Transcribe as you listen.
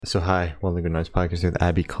So hi, One of the Good Nights podcast with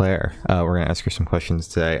Abby Clare. We're gonna ask her some questions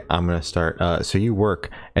today. I'm gonna start. So you work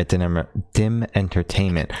at Dim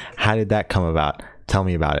Entertainment. How did that come about? Tell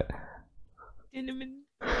me about it.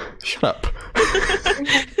 Shut up.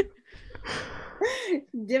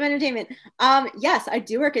 Dim Entertainment. Yes, I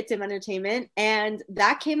do work at Dim Entertainment, and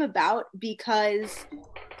that came about because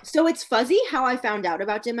so it's fuzzy how I found out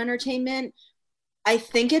about Dim Entertainment. I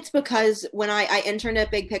think it's because when I interned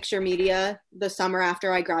at Big Picture Media the summer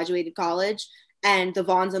after I graduated college, and the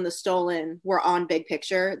Vaughns and the Stolen were on Big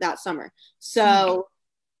Picture that summer. So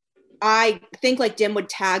I think like Dim would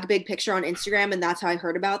tag Big Picture on Instagram, and that's how I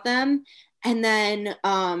heard about them. And then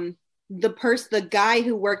the guy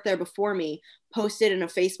who worked there before me posted in a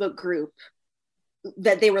Facebook group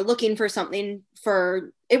that they were looking for something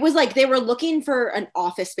for, it was like they were looking for an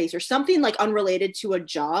office space or something like unrelated to a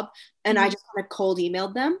job. And I just kind of cold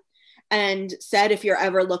emailed them and said, if you're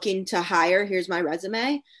ever looking to hire, here's my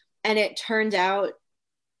resume. And it turned out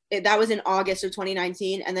that was in August of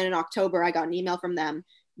 2019. And then in October, I got an email from them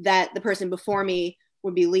that the person before me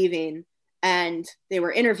would be leaving, and they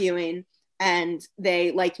were interviewing, and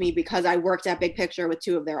they liked me because I worked at Big Picture with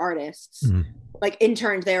two of their artists, like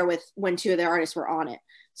interned there with when two of their artists were on it.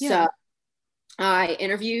 Yeah. So I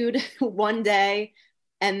interviewed one day,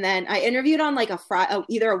 and then I interviewed on like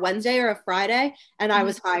either a Wednesday or a Friday, and I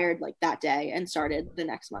was hired like that day and started the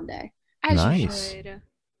next Monday. As you should.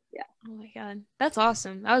 Yeah. Oh my God. That's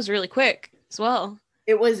awesome. That was really quick as well.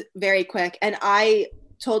 It was very quick. And I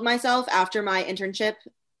told myself after my internship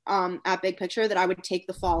at Big Picture that I would take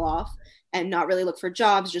the fall off and not really look for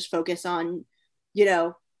jobs, just focus on,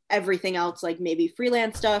 everything else, like maybe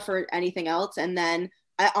freelance stuff or anything else. And then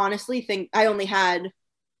I honestly think I only had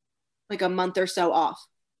like a month or so off,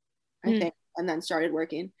 I think, and then started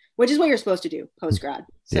working, which is what you're supposed to do post-grad.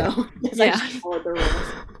 So I just followed the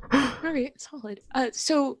rules. All right, solid.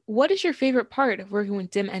 So what is your favorite part of working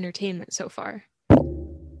with Dim Entertainment so far?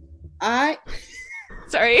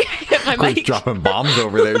 Sorry, I hit my mic. Dropping bombs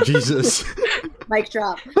over there, Jesus. Mic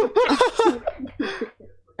drop.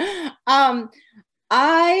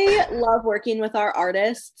 I love working with our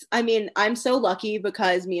artists. I mean, I'm so lucky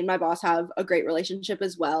because me and my boss have a great relationship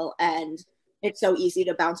as well, and it's so easy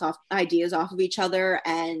to bounce off ideas off of each other,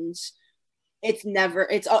 and it's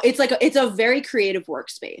a very creative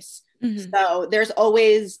workspace. So there's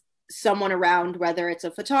always someone around, whether it's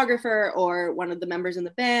a photographer or one of the members in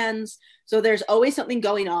the bands. So there's always something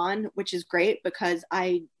going on, which is great because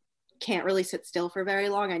I can't really sit still for very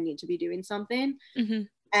long. I need to be doing something.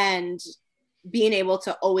 And being able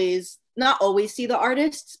to not always see the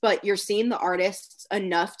artists, but you're seeing the artists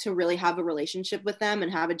enough to really have a relationship with them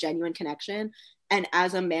and have a genuine connection. And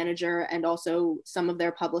as a manager and also some of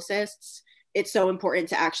their publicists, it's so important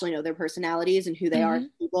to actually know their personalities and who they are as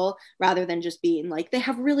people, rather than just being like, they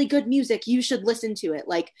have really good music, you should listen to it.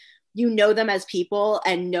 Like, you know them as people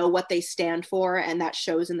and know what they stand for, and that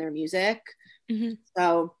shows in their music.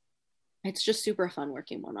 So it's just super fun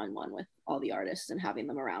working one-on-one with all the artists and having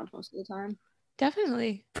them around most of the time.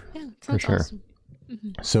 Definitely. Yeah, for sure. Awesome.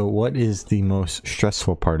 So what is the most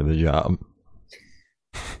stressful part of the job?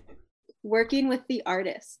 Working with the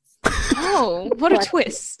artists. Oh, what a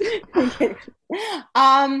twist. It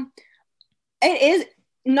is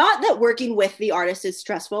not that working with the artist is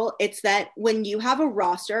stressful. It's that when you have a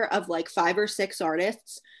roster of like 5 or 6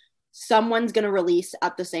 artists, someone's going to release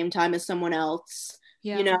at the same time as someone else,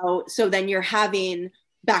 so then you're having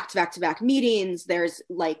back-to-back meetings. There's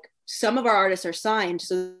like, some of our artists are signed,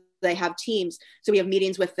 so they have teams. So we have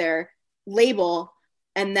meetings with their label,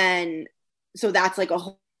 and then, so that's like a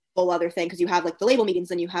whole other thing, because you have like the label meetings,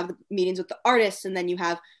 then you have the meetings with the artists, and then you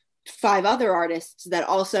have 5 other artists that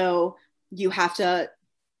also you have to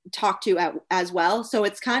talk to as well. So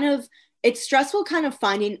it's stressful kind of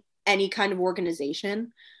finding any kind of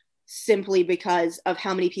organization, simply because of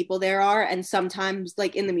how many people there are. And sometimes,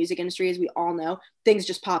 like in the music industry, as we all know, things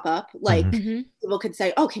just pop up. Like people could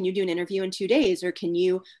say, oh, can you do an interview in 2 days? Or can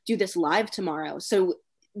you do this live tomorrow? So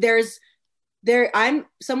I'm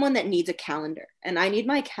someone that needs a calendar, and I need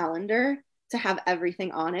my calendar to have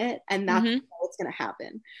everything on it. And that's what's going to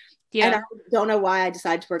happen. Yeah. And I don't know why I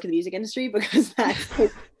decided to work in the music industry, because that's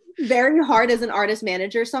very hard as an artist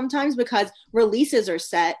manager sometimes, because releases are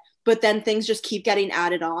set, but then things just keep getting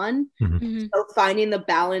added on. So finding the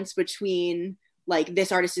balance between like,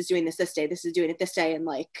 this artist is doing this day, this is doing it this day, and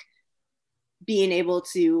like being able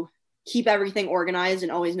to keep everything organized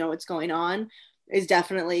and always know what's going on is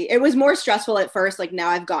definitely, it was more stressful at first. Like, now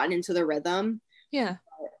I've gotten into the rhythm. Yeah.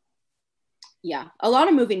 Yeah. A lot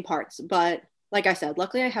of moving parts, but like I said,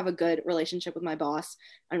 luckily I have a good relationship with my boss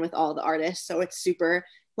and with all the artists. So it's super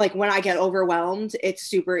like when I get overwhelmed, it's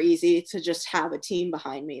super easy to just have a team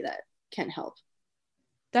behind me that can help.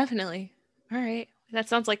 Definitely. All right. That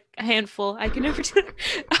sounds like a handful. I can never do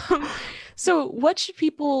that. So what should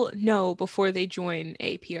people know before they join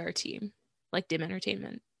a PR team like Dim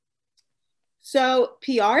Entertainment? So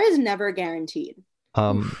PR is never guaranteed.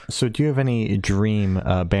 So do you have any dream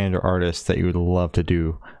band or artist that you would love to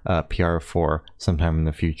do PR for sometime in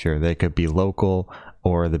the future? They could be local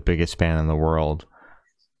or the biggest band in the world.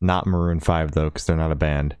 Not Maroon 5 though, because they're not a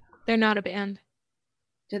band. They're not a band.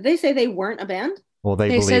 Did they say they weren't a band? Well, they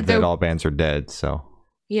believe that all bands are dead, so.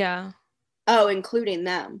 Yeah. Oh, including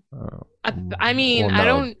them. I mean, well, no, I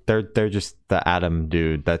don't. They're just the Adam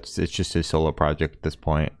dude. It's just his solo project at this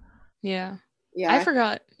point. Yeah. Yeah. I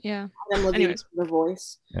forgot. Yeah. Adam Levine's The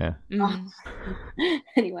Voice. Yeah.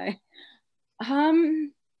 Anyway.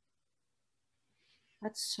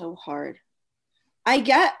 That's so hard.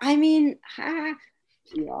 I mean,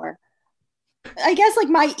 PR. I guess like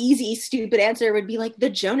my easy stupid answer would be like the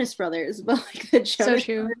Jonas Brothers, but like the Jonas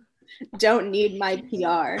Brothers don't need my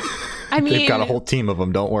PR. I mean, they've got a whole team of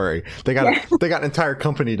them. Don't worry, they got an entire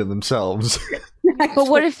company to themselves. But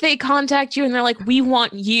what if they contact you and they're like, "We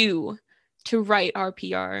want you to write our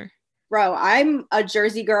PR"? Bro, I'm a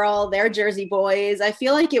Jersey girl. They're Jersey boys. I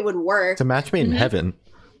feel like it would work. It's a match made in heaven.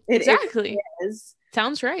 Exactly. It is.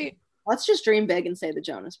 Sounds right. Let's just dream big and say the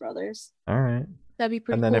Jonas Brothers. All right. That'd be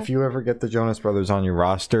pretty cool. And then if you ever get the Jonas Brothers on your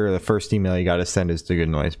roster, the first email you got to send is the Good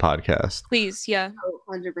Noise Podcast. Please, yeah. Oh,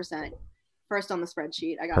 100%. First on the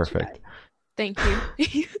spreadsheet. I got Perfect. You. Thank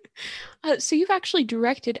you. So you've actually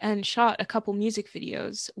directed and shot a couple music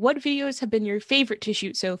videos. What videos have been your favorite to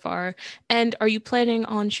shoot so far? And are you planning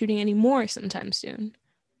on shooting any more sometime soon?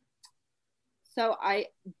 So I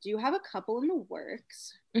do have a couple in the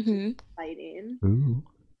works. Exciting. Ooh.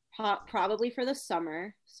 Probably for the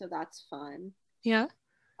summer. So that's fun. Yeah.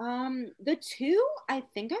 The two, I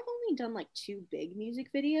think I've only done like 2 big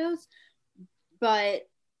music videos, but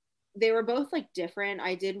they were both like different.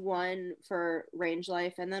 I did one for Range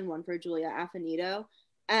Life and then one for Julia Affinito.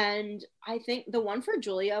 And I think the one for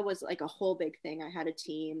Julia was like a whole big thing. I had a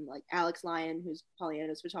team like Alex Lyon, who's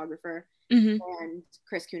Pollyanna's photographer, and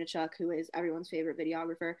Chris Kunichuk, who is everyone's favorite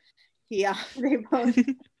videographer. They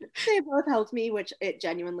both helped me, which it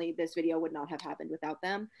genuinely, this video would not have happened without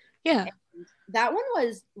them. Yeah. And that one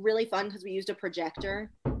was really fun because we used a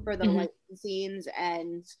projector for the light scenes,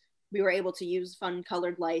 and we were able to use fun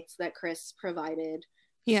colored lights that Chris provided.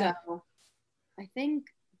 Yeah. So I think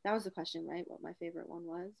that was the question, right? What my favorite one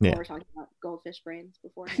was. Yeah. We were talking about goldfish brains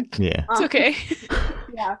before. Yeah. It's okay.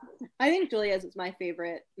 Yeah. I think Julia's is my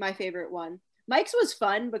favorite one. Mike's was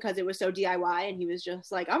fun because it was so DIY, and he was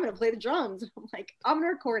just like, I'm going to play the drums. I'm like, I'm going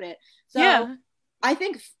to record it. So yeah. I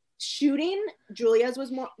think shooting Julia's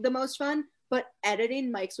was the most fun, but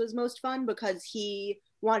editing Mike's was most fun because he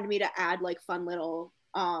wanted me to add like fun little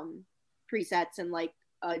presets and like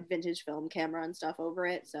a vintage film camera and stuff over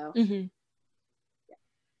it. So yeah.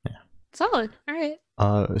 Solid. All right.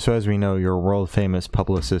 So as we know, you're a world famous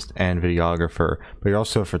publicist and videographer, but you're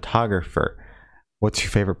also a photographer. What's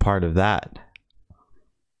your favorite part of that?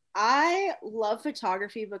 I love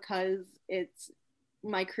photography because it's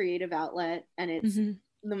my creative outlet, and it's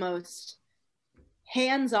the most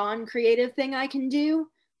hands-on creative thing I can do,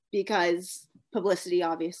 because publicity,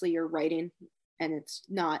 obviously you're writing and it's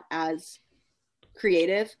not as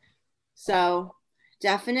creative. So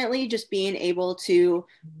definitely just being able to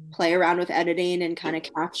play around with editing and kind of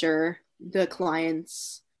capture the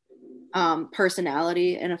client's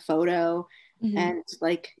personality in a photo and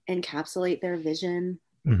like encapsulate their vision.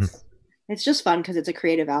 It's just fun because it's a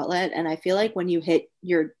creative outlet, and I feel like when you hit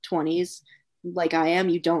your 20s like I am,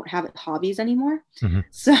 you don't have hobbies anymore.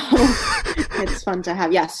 So it's fun to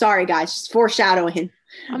have. Yeah, sorry guys, just foreshadowing.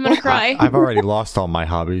 I'm gonna cry. I've already lost all my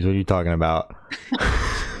hobbies. What are you talking about?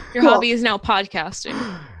 Your hobby is now podcasting.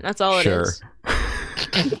 That's all it is.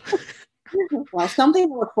 Well, something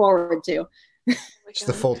to look forward to. It's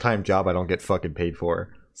the full-time job I don't get fucking paid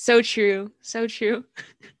for. So true. So true.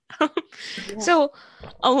 So,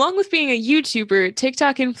 along with being a YouTuber,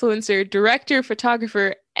 TikTok influencer, director,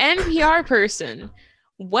 photographer, and PR person,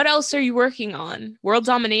 what else are you working on? World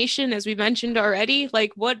domination, as we mentioned already.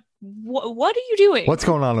 Like, what are you doing? What's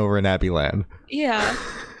going on over in Abbeyland? Yeah.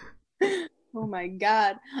 Oh my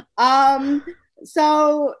god.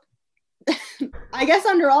 So I guess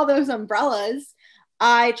under all those umbrellas,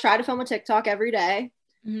 I try to film a TikTok every day,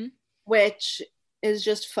 which is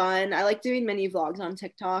just fun. I like doing mini vlogs on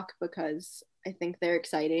TikTok because I think they're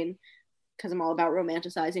exciting, because I'm all about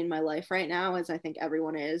romanticizing my life right now, as I think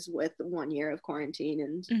everyone is, with 1 year of quarantine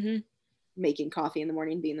and making coffee in the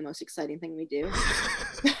morning being the most exciting thing we do.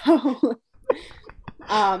 So,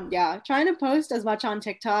 yeah, trying to post as much on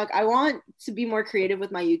TikTok. I want to be more creative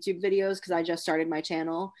with my YouTube videos because I just started my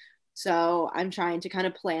channel. So I'm trying to kind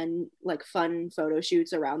of plan like fun photo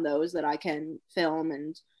shoots around those that I can film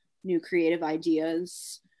and new creative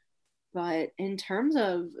ideas. But in terms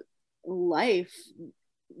of life,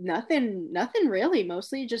 nothing really.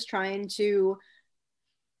 Mostly just trying to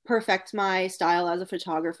perfect my style as a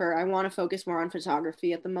photographer. I want to focus more on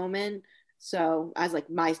photography at the moment. So as like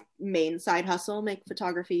my main side hustle, make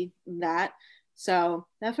photography that. So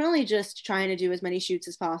definitely just trying to do as many shoots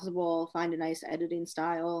as possible, find a nice editing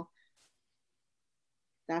style.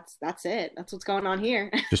 That's it. That's what's going on here.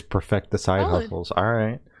 Just perfect the side Solid. hustles. All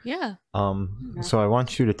right. Yeah. So I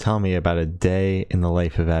want you to tell me about a day in the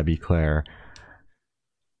life of Abby Clare.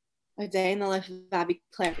 A day in the life of Abby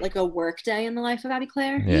Clare, like a work day in the life of Abby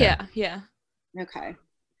Clare. Yeah. Okay.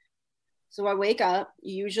 So I wake up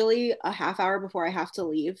usually a half hour before I have to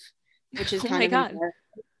leave, which is Oh kind my of God.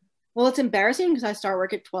 embarrassing. Well, it's embarrassing because I start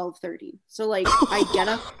work at 12:30. So like I get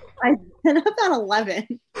up at 11.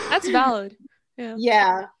 That's valid. Yeah.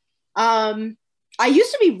 Yeah. I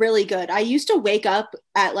used to be really good. I used to wake up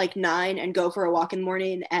at like 9 and go for a walk in the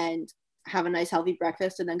morning and have a nice healthy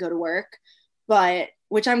breakfast and then go to work. But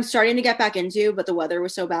which I'm starting to get back into, but the weather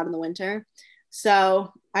was so bad in the winter.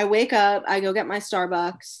 So I wake up, I go get my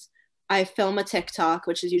Starbucks, I film a TikTok,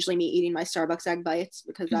 which is usually me eating my Starbucks egg bites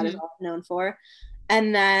because that is all I'm known for.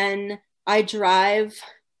 And then I drive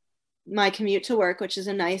my commute to work, which is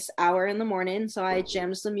a nice hour in the morning. So I jam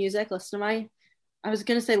to some music, listen to my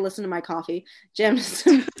coffee, jam to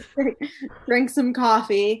some drink some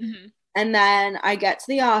coffee. Mm-hmm. And then I get to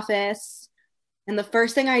the office. And the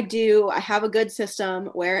first thing I do, I have a good system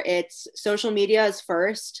where it's social media is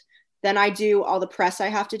first. Then I do all the press I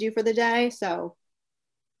have to do for the day. So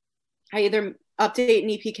I either update an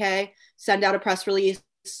EPK, send out a press release,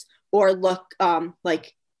 or look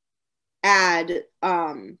add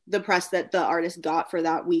the press that the artist got for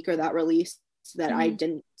that week or that release that I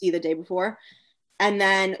didn't see the day before. And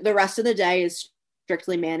then the rest of the day is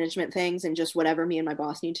strictly management things and just whatever me and my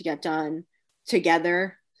boss need to get done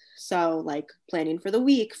together. So like planning for the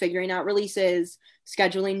week, figuring out releases,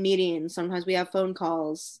 scheduling meetings. Sometimes we have phone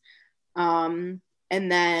calls. And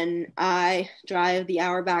then I drive the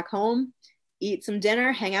hour back home, eat some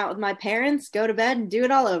dinner, hang out with my parents, go to bed, and do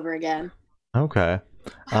it all over again. Okay.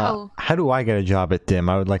 Wow. How do I get a job at DIM?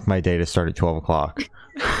 I would like my day to start at 12 o'clock.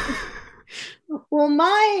 Well,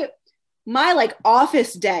 my like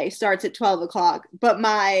office day starts at 12 o'clock, but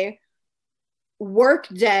my work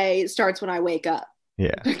day starts when I wake up.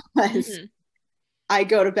 Yeah. Because I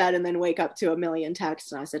go to bed and then wake up to a million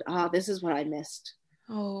texts, and I said, this is what I missed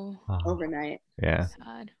overnight. Yeah.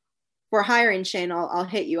 Sad. For hiring, Shane, I'll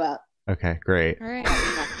hit you up. Okay, great. All right.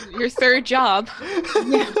 Your third job.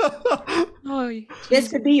 Yeah. Oh, This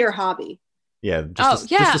could be your hobby. Yeah,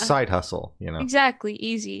 just a side hustle, you know. Exactly.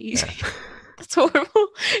 Easy. Yeah. That's horrible.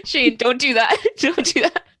 Shane, don't do that. Don't do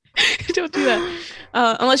that. Don't do that.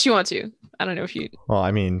 Unless you want to. I don't know if you. Well,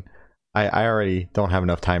 I mean, I already don't have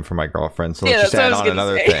enough time for my girlfriend, so Yeah, let's just that's add what I was on gonna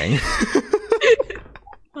another say. thing.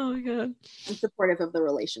 Oh my God. I'm supportive of the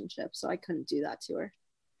relationship, so I couldn't do that to her.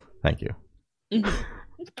 Thank you.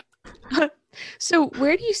 So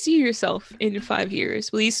where do you see yourself in 5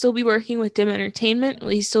 years? Will you still be working with Dim Entertainment?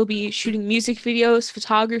 Will you still be shooting music videos,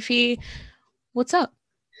 photography? What's up?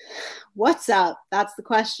 What's up? That's the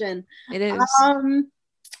question. It is.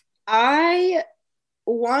 I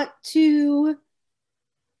want to.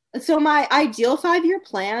 So my ideal 5-year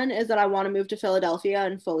plan is that I want to move to Philadelphia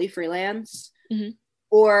and fully freelance,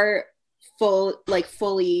 or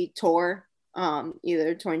fully tour,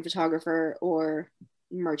 either touring photographer or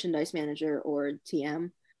merchandise manager or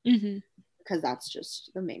TM, because that's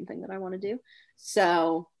just the main thing that I want to do.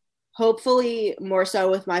 So hopefully more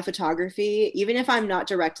so with my photography, even if I'm not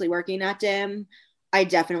directly working at DIM, I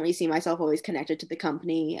definitely see myself always connected to the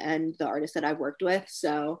company and the artists that I've worked with.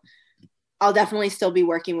 So I'll definitely still be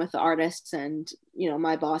working with the artists, and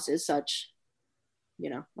my boss is such,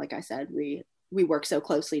 like I said, we work so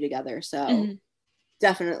closely together. So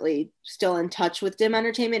definitely still in touch with DIM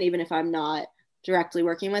Entertainment, even if I'm not directly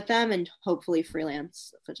working with them, and hopefully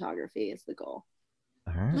freelance photography is the goal.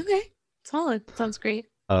 All right. Okay. Solid. Sounds great.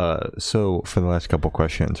 So for the last couple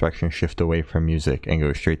questions, we're actually gonna shift away from music and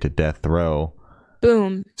go straight to death row.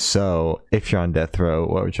 Boom. So if you're on death row,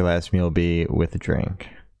 what would your last meal be with a drink?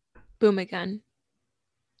 Boom again.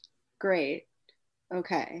 Great.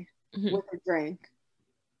 Okay. With a drink.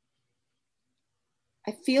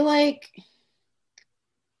 I feel like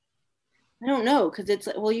I don't know because it's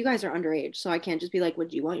well, you guys are underage, so I can't just be like,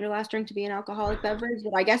 would you want your last drink to be an alcoholic beverage?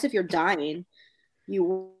 But I guess if you're dying,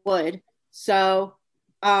 you would. So,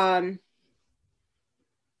 um,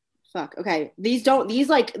 fuck. Okay, these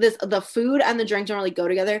like this the food and the drink don't really go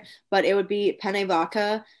together, but it would be penne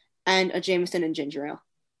vodka and a Jameson and ginger ale.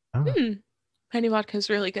 Oh. Penny vodka is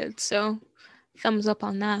really good, so thumbs up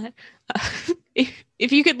on that.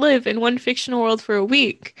 If you could live in one fictional world for a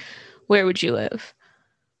week, where would you live?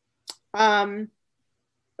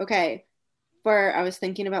 Okay. I was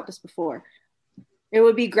thinking about this before. It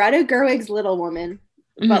would be Greta Gerwig's Little Woman,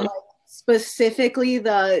 but Mhm. like specifically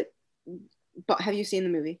but have you seen the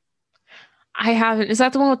movie? I haven't. Is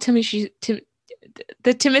that the one with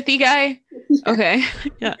the Timothy guy? Okay.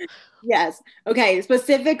 Yeah. Yes. Okay.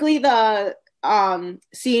 Specifically the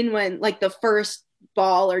scene when like the first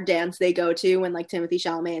ball or dance they go to when like Timothy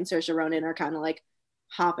Chalamet and Saoirse Ronan are kind of like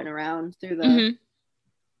hopping around through the Mhm.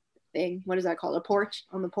 thing. What is that called? A porch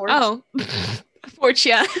on the porch? Oh, Porch,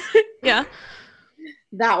 yeah. Yeah.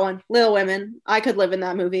 That one. Little Women. I could live in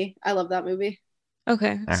that movie. I love that movie.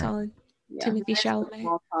 Okay, right. solid. Yeah. Timothy I have some Chalamet.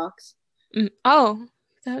 smallpox. Oh,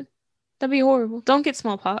 that'd be horrible. Don't get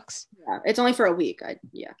smallpox. Yeah. It's only for a week.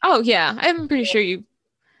 Yeah. Oh yeah, I'm pretty sure you.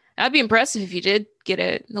 That'd be impressive if you did get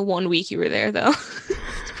it the 1 week you were there, though.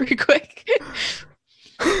 It's pretty quick.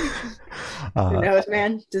 Who knows,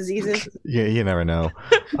 man? Diseases. Yeah, you never know.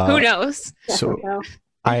 Who knows? So No.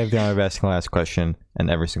 I have the honor of asking the last question, and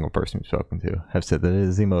every single person we've spoken to have said that it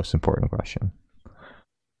is the most important question.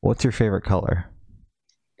 What's your favorite color?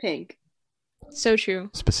 Pink. So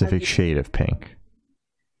true. Specific shade of pink.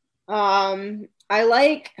 I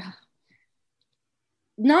like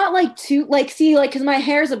not like too like see like because my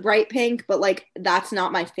hair is a bright pink, but like that's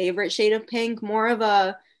not my favorite shade of pink. More of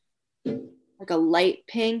a like a light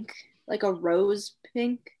pink, like a rose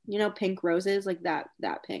pink. You know, pink roses, like that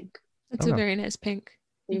pink. It's a Okay. very nice pink.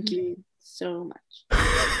 Thank you so much.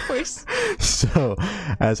 Of course. So,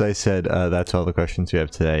 as I said, that's all the questions we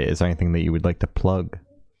have today. Is there anything that you would like to plug?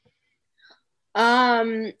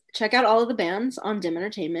 Check out all of the bands on Dim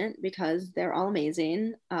Entertainment because they're all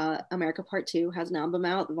amazing. America Part 2 has an album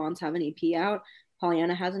out. The Vaughns have an EP out.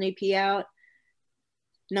 Pollyanna has an EP out.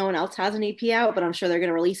 No one else has an EP out, but I'm sure they're going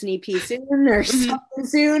to release an EP soon or something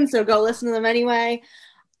soon. So go listen to them anyway.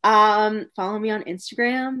 Follow me on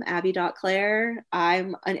Instagram, abby.clare.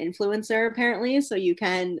 I'm an influencer apparently, so you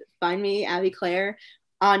can find me, Abby Clare,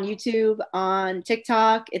 on YouTube, on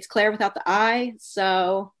TikTok. It's Claire without the I.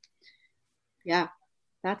 So yeah,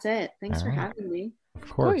 that's it. Thanks All for right. having me. Of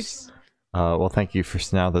course. Well, thank you for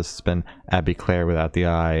now. This has been Abby Clare without the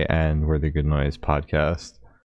I and We're the Good Noise podcast.